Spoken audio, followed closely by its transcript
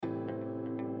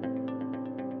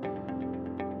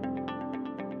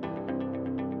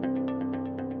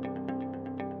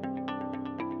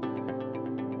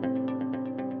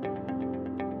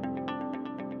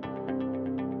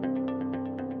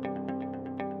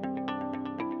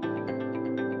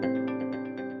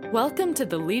Welcome to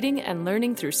the Leading and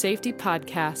Learning Through Safety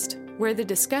podcast, where the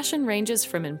discussion ranges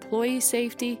from employee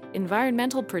safety,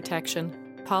 environmental protection,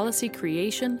 policy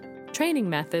creation, training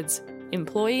methods,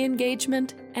 employee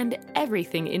engagement, and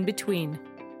everything in between.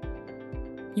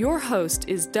 Your host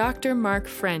is Dr. Mark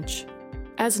French.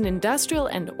 As an industrial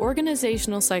and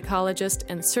organizational psychologist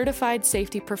and certified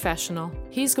safety professional,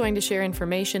 he's going to share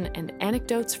information and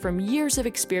anecdotes from years of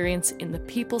experience in the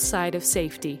people side of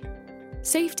safety.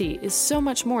 Safety is so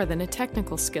much more than a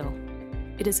technical skill.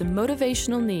 It is a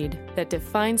motivational need that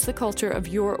defines the culture of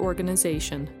your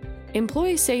organization.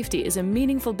 Employee safety is a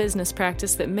meaningful business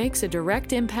practice that makes a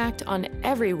direct impact on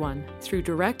everyone through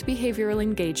direct behavioral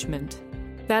engagement.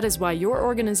 That is why your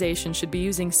organization should be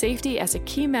using safety as a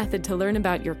key method to learn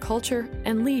about your culture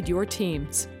and lead your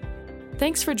teams.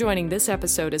 Thanks for joining this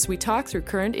episode as we talk through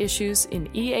current issues in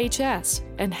EHS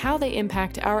and how they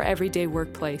impact our everyday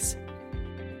workplace.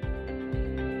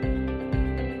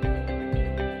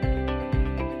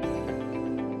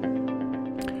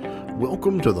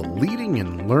 Welcome to the Leading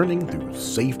and Learning Through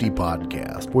Safety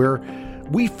podcast, where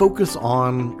we focus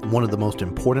on one of the most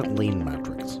important lean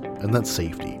metrics, and that's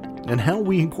safety, and how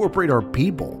we incorporate our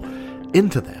people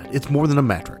into that. It's more than a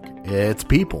metric. It's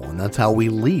people, and that's how we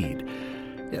lead.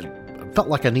 I felt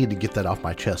like I needed to get that off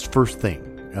my chest first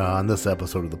thing on this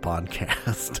episode of the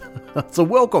podcast. So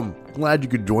welcome. Glad you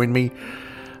could join me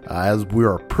as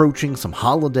we're approaching some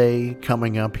holiday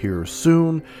coming up here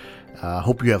soon.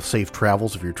 Hope you have safe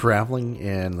travels if you're traveling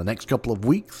in the next couple of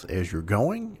weeks as you're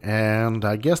going. And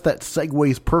I guess that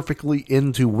segues perfectly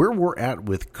into where we're at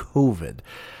with COVID.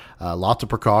 Lots of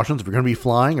precautions. If you're going to be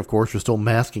flying, of course, you're still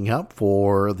masking up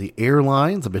for the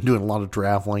airlines. I've been doing a lot of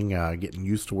traveling, getting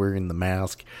used to wearing the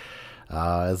mask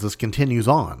as this continues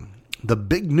on. The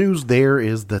big news there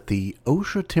is that the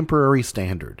OSHA temporary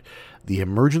standard, the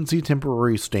emergency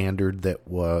temporary standard that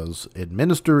was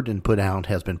administered and put out,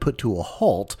 has been put to a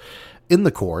halt in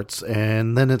the courts,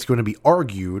 and then it's going to be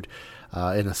argued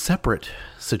in a separate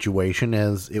situation,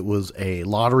 as it was a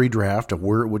lottery draft of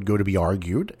where it would go to be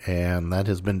argued, and that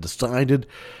has been decided.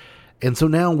 And so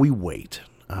now we wait.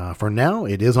 For now,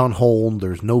 it is on hold.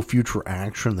 There's no future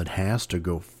action that has to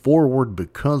go forward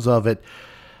because of it.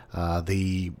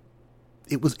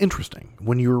 It was interesting.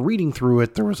 When you were reading through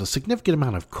it, there was a significant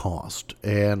amount of cost,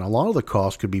 and a lot of the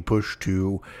cost could be pushed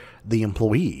to the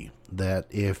employee. That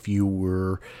if you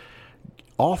were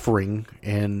offering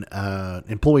and an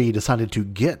employee decided to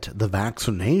get the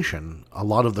vaccination, a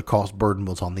lot of the cost burden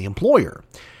was on the employer.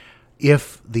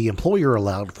 If the employer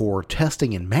allowed for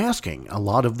testing and masking, a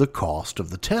lot of the cost of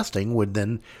the testing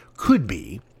could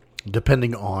be,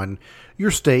 depending on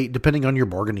your state, depending on your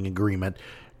bargaining agreement,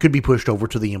 could be pushed over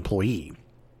to the employee.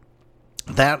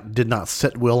 That did not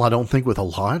sit well, I don't think, with a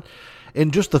lot.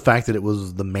 And just the fact that it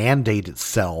was the mandate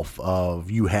itself of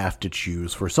you have to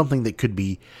choose for something that could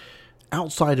be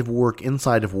outside of work,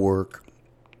 inside of work.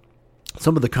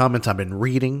 Some of the comments I've been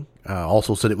reading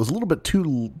also said it was a little bit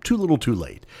too little too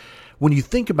late. When you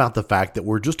think about the fact that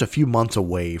we're just a few months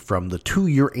away from the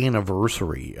 2-year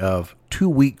anniversary of 2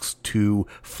 weeks to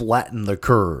flatten the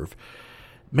curve,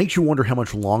 makes you wonder how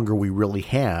much longer we really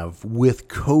have with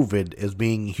COVID as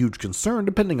being a huge concern,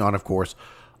 depending on, of course,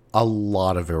 a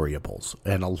lot of variables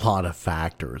and a lot of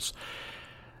factors.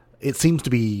 It seems to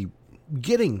be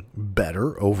getting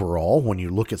better overall. When you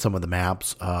look at some of the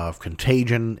maps of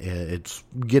contagion, it's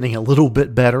getting a little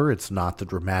bit better. It's not the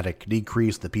dramatic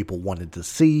decrease that people wanted to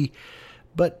see,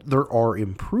 but there are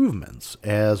improvements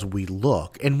as we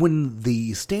look. And when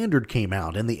the standard came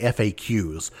out in the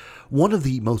FAQs, one of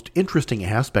the most interesting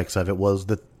aspects of it was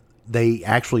that they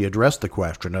actually addressed the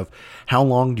question of how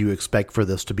long do you expect for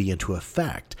this to be into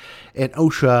effect? And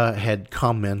OSHA had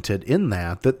commented in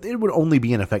that it would only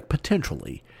be in effect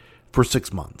potentially for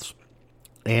 6 months.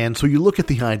 And so you look at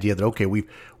the idea that, okay,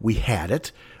 we had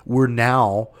it. We're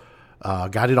now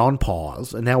got it on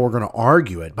pause, and now we're going to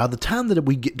argue it. By the time that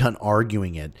we get done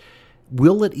arguing it,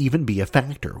 will it even be a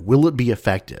factor? Will it be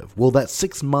effective? Will that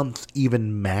 6 months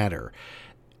even matter?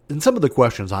 And some of the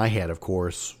questions I had, of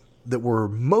course, that were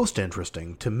most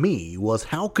interesting to me was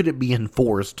how could it be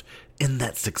enforced in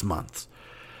that 6 months?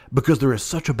 Because there is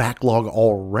such a backlog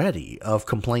already of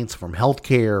complaints from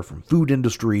healthcare, from food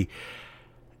industry.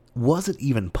 Was it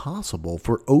even possible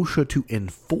for OSHA to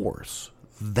enforce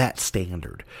that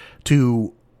standard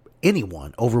to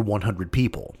anyone over 100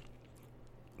 people?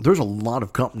 There's a lot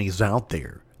of companies out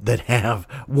there that have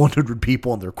 100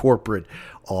 people in their corporate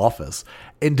office.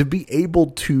 And to be able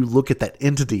to look at that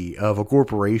entity of a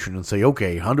corporation and say,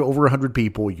 okay, over 100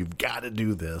 people, you've got to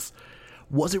do this.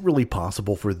 Was it really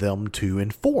possible for them to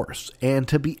enforce and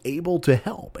to be able to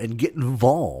help and get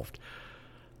involved?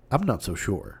 I'm not so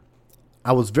sure.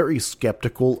 I was very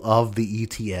skeptical of the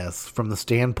ETS from the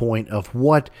standpoint of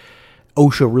what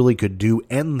OSHA really could do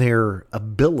and their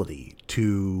ability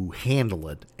to handle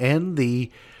it and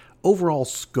the overall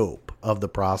scope of the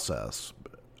process.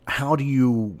 How do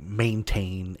you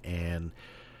maintain and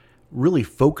really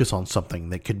focus on something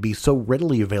that could be so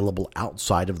readily available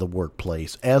outside of the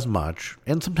workplace as much,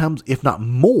 and sometimes if not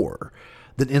more,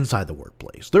 than inside the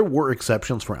workplace? There were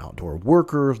exceptions for outdoor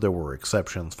workers. There were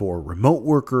exceptions for remote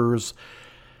workers.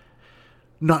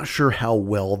 Not sure how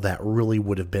well that really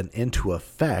would have been into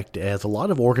effect, as a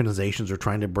lot of organizations are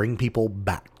trying to bring people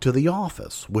back to the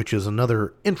office, which is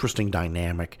another interesting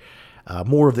dynamic,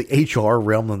 more of the HR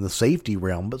realm than the safety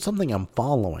realm, but something I'm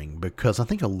following because I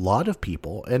think a lot of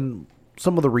people, and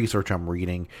some of the research I'm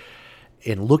reading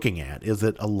and looking at, is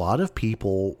that a lot of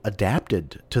people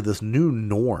adapted to this new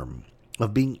norm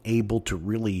of being able to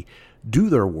really do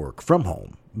their work from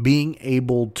home, being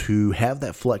able to have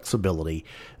that flexibility,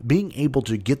 being able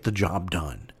to get the job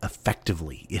done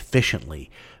effectively, efficiently,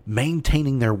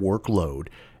 maintaining their workload,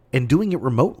 and doing it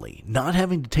remotely, not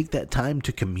having to take that time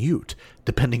to commute,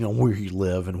 depending on where you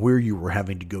live and where you were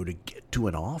having to go to get to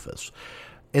an office.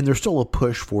 And there's still a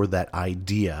push for that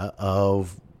idea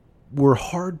of we're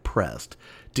hard-pressed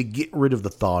to get rid of the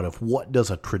thought of what does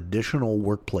a traditional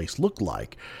workplace look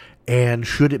like. And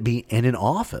should it be in an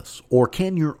office, or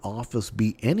can your office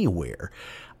be anywhere?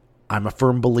 I'm a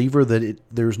firm believer that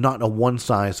there's not a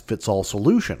one-size-fits-all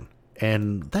solution,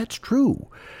 and that's true.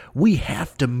 We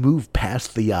have to move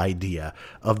past the idea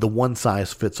of the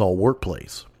one-size-fits-all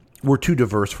workplace. We're too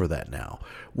diverse for that now.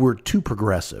 We're too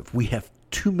progressive. We have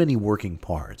too many working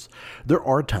parts. There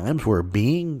are times where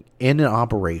being in an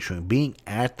operation, being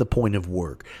at the point of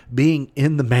work, being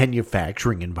in the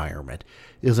manufacturing environment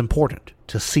is important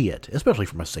to see it, especially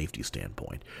from a safety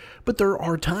standpoint. But there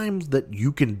are times that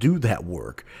you can do that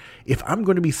work. If I'm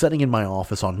going to be sitting in my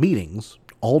office on meetings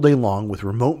all day long with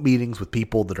remote meetings with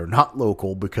people that are not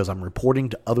local because I'm reporting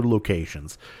to other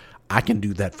locations, I can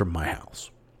do that from my house.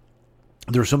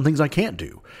 There are some things I can't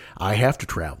do. I have to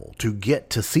travel to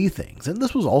get to see things. And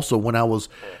this was also when I was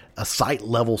a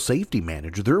site-level safety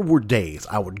manager. There were days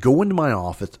I would go into my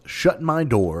office, shut my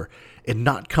door, and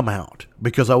not come out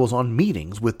because I was on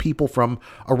meetings with people from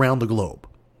around the globe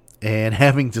and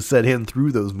having to sit in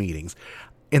through those meetings.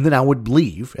 And then I would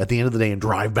leave at the end of the day and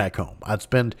drive back home. I'd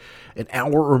spend an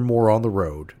hour or more on the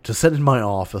road to sit in my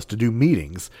office to do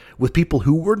meetings with people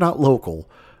who were not local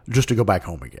just to go back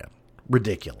home again.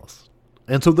 Ridiculous.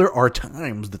 And so there are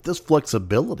times that this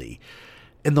flexibility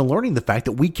and the learning the fact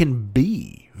that we can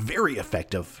be very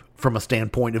effective from a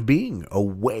standpoint of being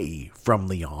away from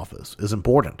the office is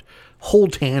important. Whole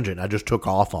tangent I just took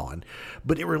off on,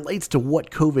 but it relates to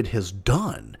what COVID has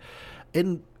done.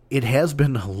 And it has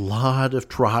been a lot of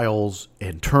trials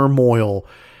and turmoil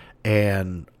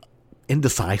and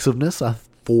indecisiveness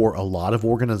for a lot of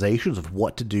organizations of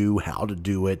what to do, how to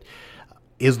do it.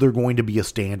 Is there going to be a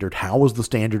standard? How is the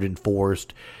standard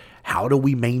enforced? How do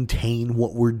we maintain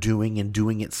what we're doing and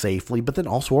doing it safely? But then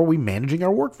also, are we managing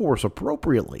our workforce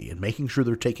appropriately and making sure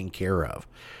they're taken care of?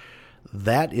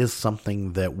 That is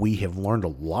something that we have learned a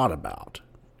lot about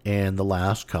in the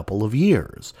last couple of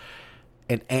years.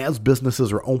 And as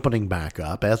businesses are opening back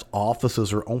up, as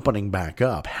offices are opening back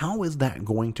up, how is that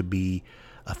going to be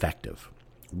effective?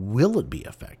 Will it be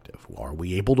effective? Are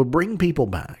we able to bring people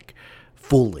back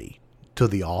fully to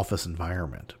the office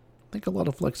environment? I think a lot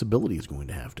of flexibility is going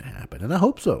to have to happen, and I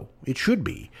hope so. It should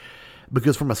be,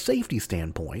 because from a safety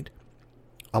standpoint,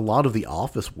 a lot of the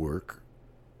office work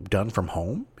done from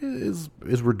home is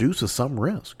reduces some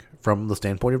risk from the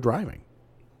standpoint of driving.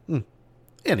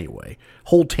 Anyway,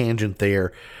 whole tangent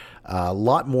there. A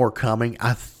lot more coming.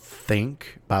 I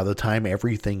think by the time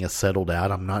everything is settled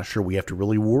out, I'm not sure we have to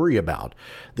really worry about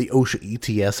the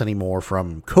OSHA ETS anymore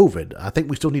from COVID. I think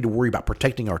we still need to worry about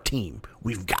protecting our team.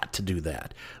 We've got to do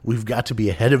that. We've got to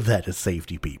be ahead of that as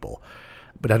safety people.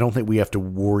 But I don't think we have to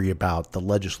worry about the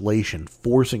legislation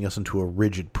forcing us into a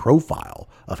rigid profile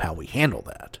of how we handle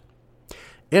that.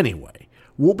 Anyway,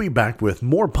 we'll be back with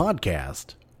more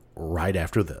podcast right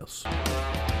after this.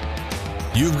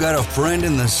 You've got a friend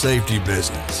in the safety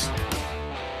business.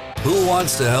 Who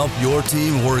wants to help your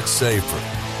team work safer?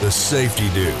 The Safety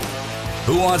Dude.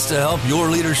 Who wants to help your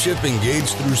leadership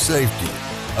engage through safety?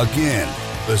 Again,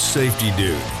 the Safety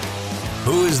Dude.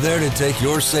 Who is there to take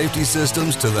your safety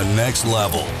systems to the next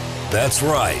level? That's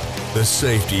right, the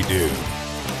Safety Dude.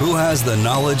 Who has the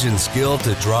knowledge and skill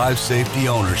to drive safety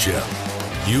ownership?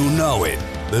 You know it,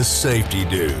 the Safety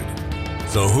Dude.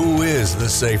 So who is the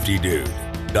Safety Dude?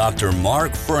 Dr.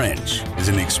 Mark French is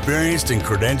an experienced and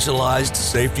credentialized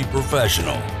safety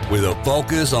professional with a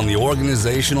focus on the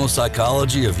organizational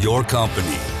psychology of your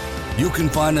company. You can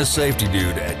find a safety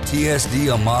dude at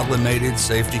TSD Amalgamated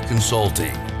Safety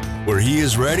Consulting, where he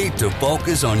is ready to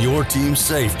focus on your team's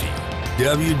safety.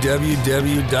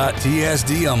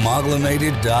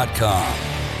 www.tsdamalgamated.com.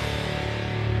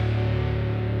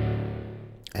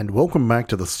 And welcome back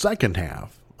to the second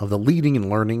half of the Leading and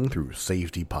Learning Through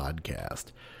Safety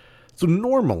podcast. So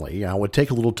normally I would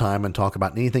take a little time and talk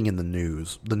about anything in the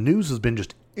news. The news has been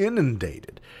just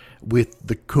inundated with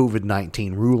the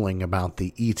COVID-19 ruling about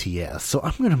the ETS, so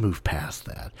I'm going to move past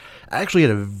that. I actually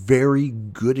had a very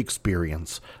good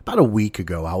experience about a week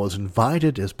ago. I was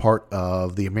invited as part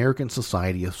of the American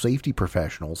Society of Safety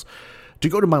Professionals to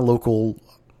go to my local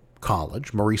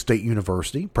college, Murray State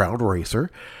University, proud racer,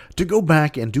 to go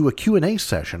back and do a Q&A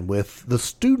session with the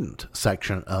student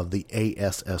section of the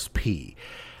ASSP.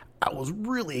 I was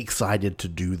really excited to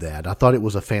do that. I thought it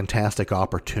was a fantastic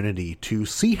opportunity to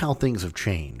see how things have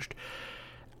changed.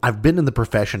 I've been in the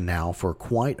profession now for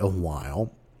quite a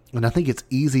while, and I think it's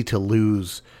easy to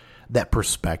lose that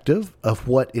perspective of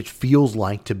what it feels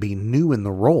like to be new in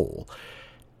the role.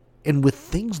 And with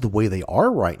things the way they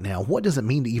are right now, what does it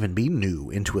mean to even be new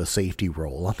into a safety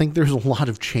role? I think there's a lot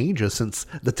of changes since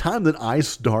the time that I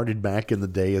started back in the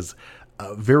day as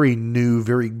a very new,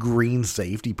 very green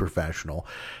safety professional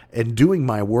and doing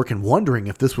my work and wondering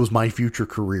if this was my future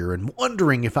career and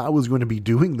wondering if I was going to be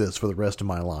doing this for the rest of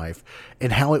my life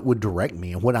and how it would direct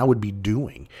me and what I would be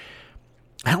doing.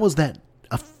 How is that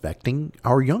affecting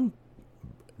our young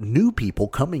new people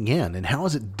coming in, and how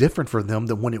is it different for them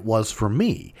than when it was for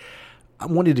me? I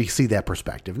wanted to see that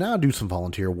perspective. Now I do some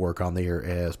volunteer work on there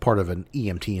as part of an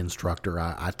EMT instructor.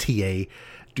 I TA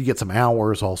to get some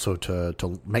hours, also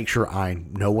to make sure I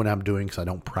know what I'm doing, because I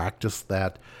don't practice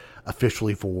that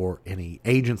officially for any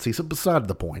agency. So beside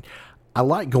the point, I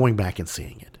like going back and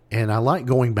seeing it. And I like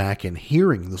going back and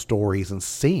hearing the stories and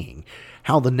seeing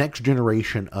how the next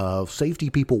generation of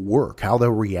safety people work, how they'll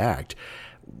react,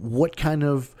 what kind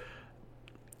of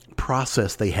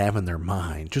process they have in their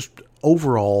mind. Just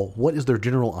overall, what is their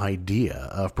general idea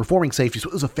of performing safety? So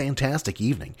it was a fantastic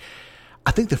evening.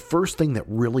 I think the first thing that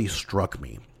really struck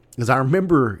me is I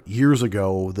remember years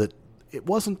ago that it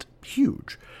wasn't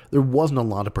huge. There wasn't a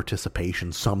lot of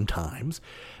participation sometimes.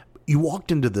 You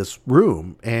walked into this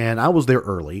room, and I was there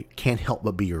early. Can't help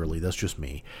but be early. That's just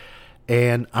me.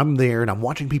 And I'm there, and I'm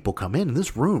watching people come in, and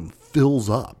this room fills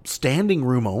up. Standing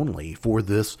room only for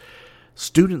this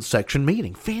student section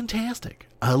meeting. Fantastic.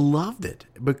 I loved it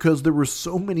because there were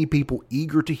so many people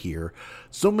eager to hear,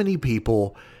 so many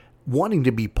people wanting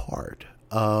to be part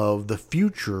of the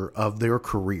future of their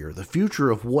career, the future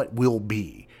of what will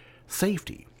be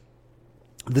safety.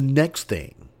 The next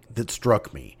thing that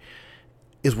struck me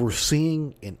is we're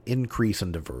seeing an increase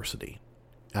in diversity.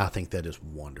 I think that is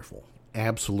wonderful.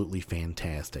 Absolutely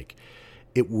fantastic.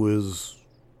 It was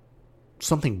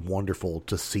something wonderful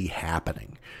to see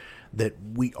happening, that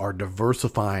we are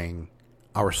diversifying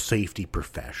our safety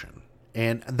profession.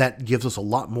 And that gives us a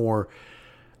lot more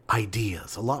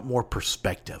ideas, a lot more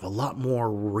perspective, a lot more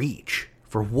reach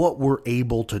for what we're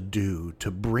able to do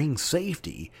to bring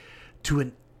safety to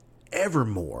an ever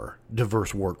more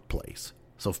diverse workplace.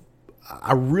 So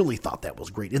I really thought that was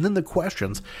great. And then the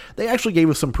questions, they actually gave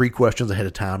us some pre-questions ahead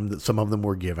of time that some of them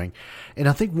were giving. And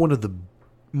I think one of the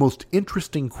most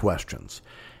interesting questions,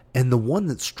 and the one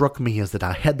that struck me is that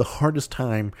I had the hardest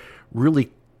time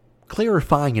really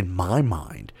clarifying in my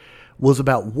mind, was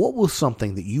about what was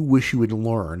something that you wish you had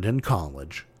learned in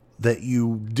college that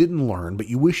you didn't learn, but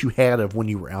you wish you had of when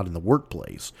you were out in the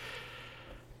workplace.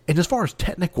 And as far as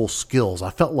technical skills,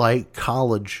 I felt like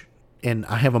college, and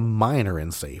I have a minor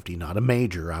in safety, not a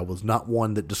major. I was not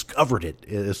one that discovered it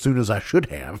as soon as I should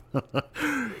have.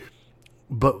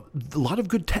 But a lot of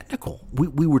good technical.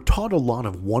 We were taught a lot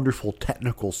of wonderful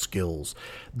technical skills.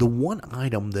 The one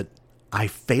item that I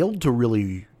failed to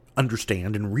really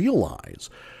understand and realize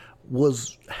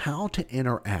was how to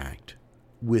interact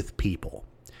with people.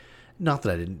 Not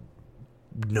that I didn't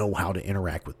know how to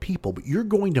interact with people, but you're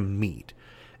going to meet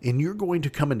and you're going to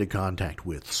come into contact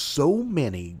with so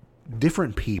many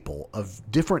different people of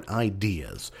different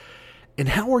ideas. And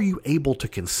how are you able to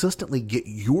consistently get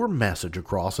your message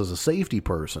across as a safety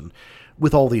person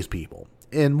with all these people?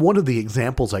 And one of the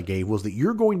examples I gave was that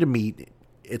you're going to meet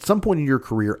at some point in your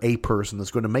career a person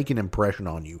that's going to make an impression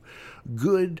on you.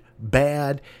 Good,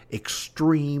 bad,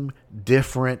 extreme,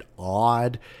 different,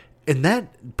 odd. And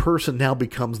that person now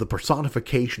becomes the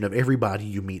personification of everybody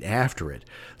you meet after it.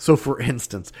 So, for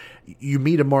instance, you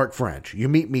meet a Mark French, you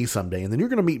meet me someday, and then you're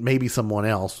going to meet maybe someone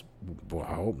else. Well,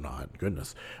 I hope not,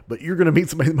 goodness. But you're going to meet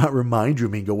somebody that might remind you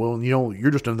of me and go, well,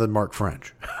 you're just another Mark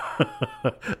French.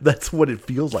 That's what it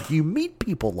feels like. You meet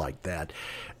people like that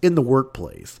in the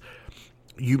workplace.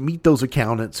 You meet those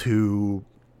accountants who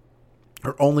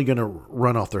are only going to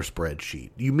run off their spreadsheet.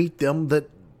 You meet them that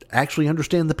actually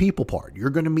understand the people part. You're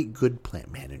going to meet good plant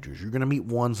managers. You're going to meet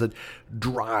ones that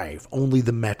drive only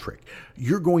the metric.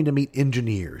 You're going to meet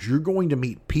engineers. You're going to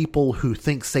meet people who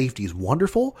think safety is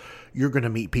wonderful. You're going to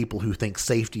meet people who think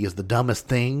safety is the dumbest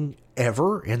thing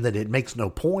ever and that it makes no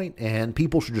point and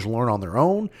people should just learn on their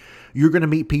own. You're going to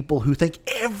meet people who think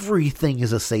everything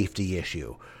is a safety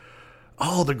issue.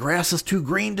 Oh, the grass is too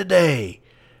green today.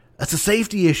 That's a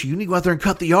safety issue. You need to go out there and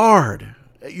cut the yard.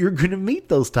 You're going to meet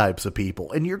those types of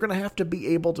people, and you're going to have to be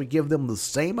able to give them the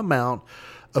same amount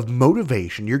of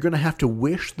motivation. You're going to have to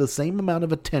wish the same amount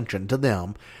of attention to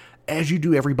them as you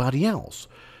do everybody else,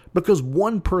 because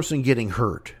one person getting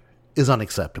hurt is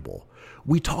unacceptable.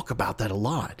 We talk about that a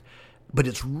lot, but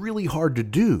it's really hard to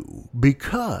do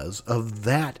because of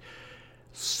that.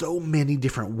 So many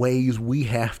different ways we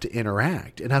have to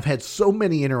interact, and I've had so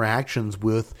many interactions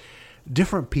with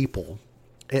different people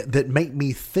that make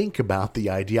me think about the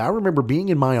idea. I remember being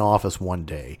in my office one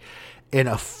day and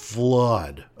a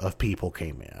flood of people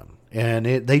came in and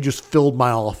they just filled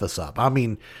my office up. I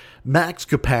mean, max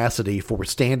capacity for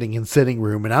standing and sitting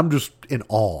room. And I'm just in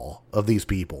awe of these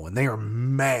people and they are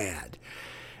mad.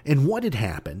 And what had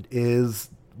happened is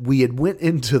we had went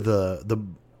into the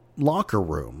locker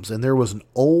rooms and there was an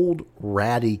old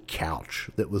ratty couch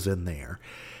that was in there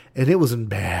and it was in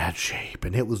bad shape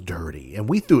and it was dirty and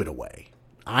we threw it away.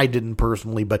 I didn't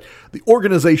personally, but the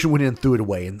organization went in and threw it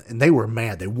away, and they were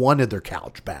mad. They wanted their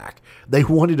couch back. They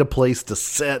wanted a place to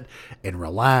sit and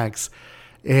relax,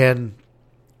 and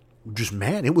just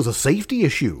mad. It was a safety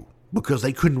issue because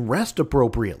they couldn't rest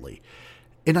appropriately,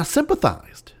 and I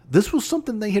sympathized. This was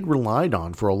something they had relied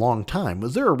on for a long time.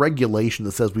 Was there a regulation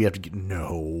that says we have to get?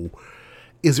 No.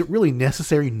 Is it really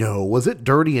necessary? No. Was it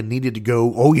dirty and needed to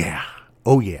go? Oh, yeah.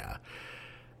 Oh, yeah.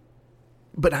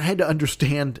 But I had to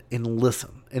understand and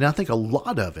listen. And I think a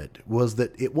lot of it was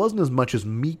that it wasn't as much as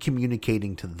me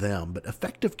communicating to them, but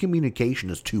effective communication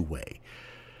is two-way.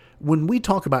 When we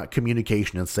talk about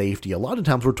communication and safety, a lot of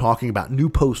times we're talking about new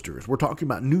posters. We're talking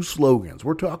about new slogans.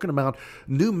 We're talking about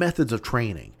new methods of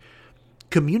training.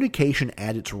 Communication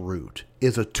at its root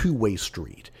is a two-way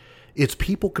street. It's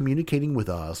people communicating with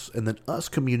us and then us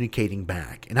communicating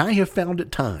back. And I have found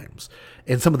at times,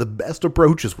 and some of the best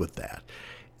approaches with that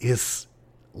is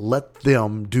let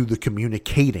them do the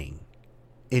communicating,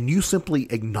 and you simply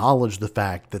acknowledge the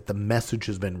fact that the message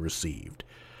has been received.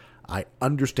 I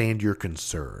understand your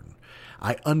concern.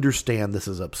 I understand this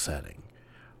is upsetting.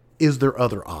 Is there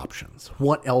other options?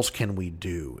 What else can we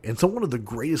do? And so one of the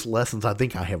greatest lessons I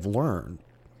think I have learned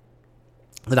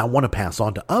that I want to pass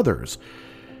on to others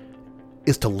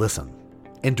is to listen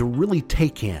and to really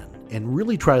take in and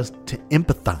really try to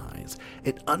empathize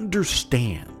and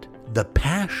understand the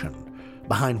passion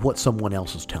behind what someone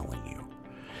else is telling you.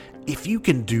 If you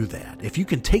can do that, if you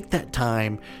can take that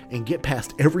time and get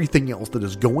past everything else that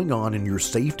is going on in your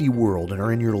safety world and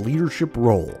are in your leadership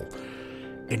role,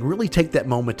 and really take that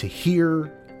moment to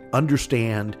hear,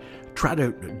 understand, try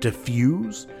to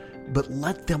diffuse, but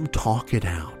let them talk it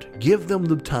out. Give them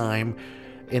the time,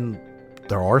 and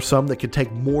there are some that could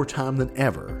take more time than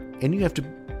ever, and you have to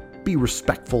be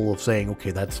respectful of saying,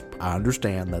 okay, I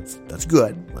understand, that's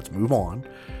good, let's move on.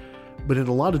 But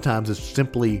a lot of times it's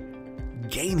simply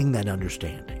gaining that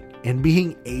understanding and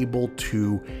being able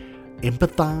to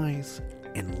empathize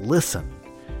and listen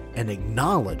and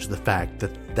acknowledge the fact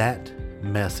that that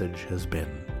message has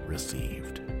been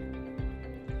received.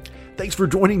 Thanks for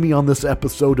joining me on this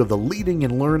episode of the Leading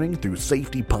and Learning Through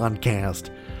Safety podcast.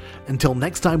 Until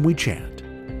next time we chat,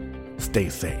 stay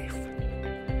safe.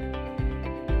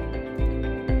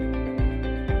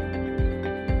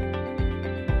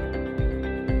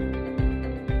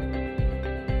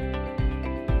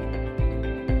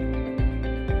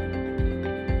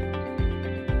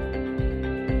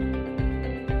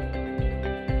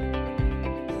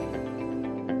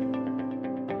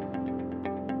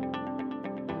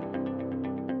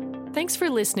 Thanks for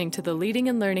listening to the Leading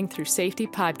and Learning Through Safety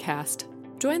podcast.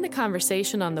 Join the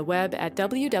conversation on the web at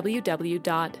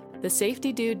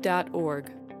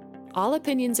www.thesafetydude.org. All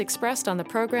opinions expressed on the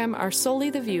program are solely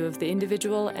the view of the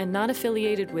individual and not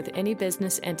affiliated with any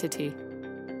business entity.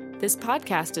 This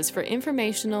podcast is for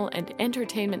informational and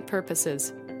entertainment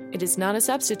purposes. It is not a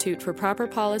substitute for proper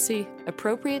policy,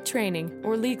 appropriate training,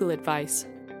 or legal advice.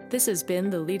 This has been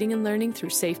the Leading and Learning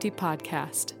Through Safety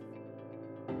podcast.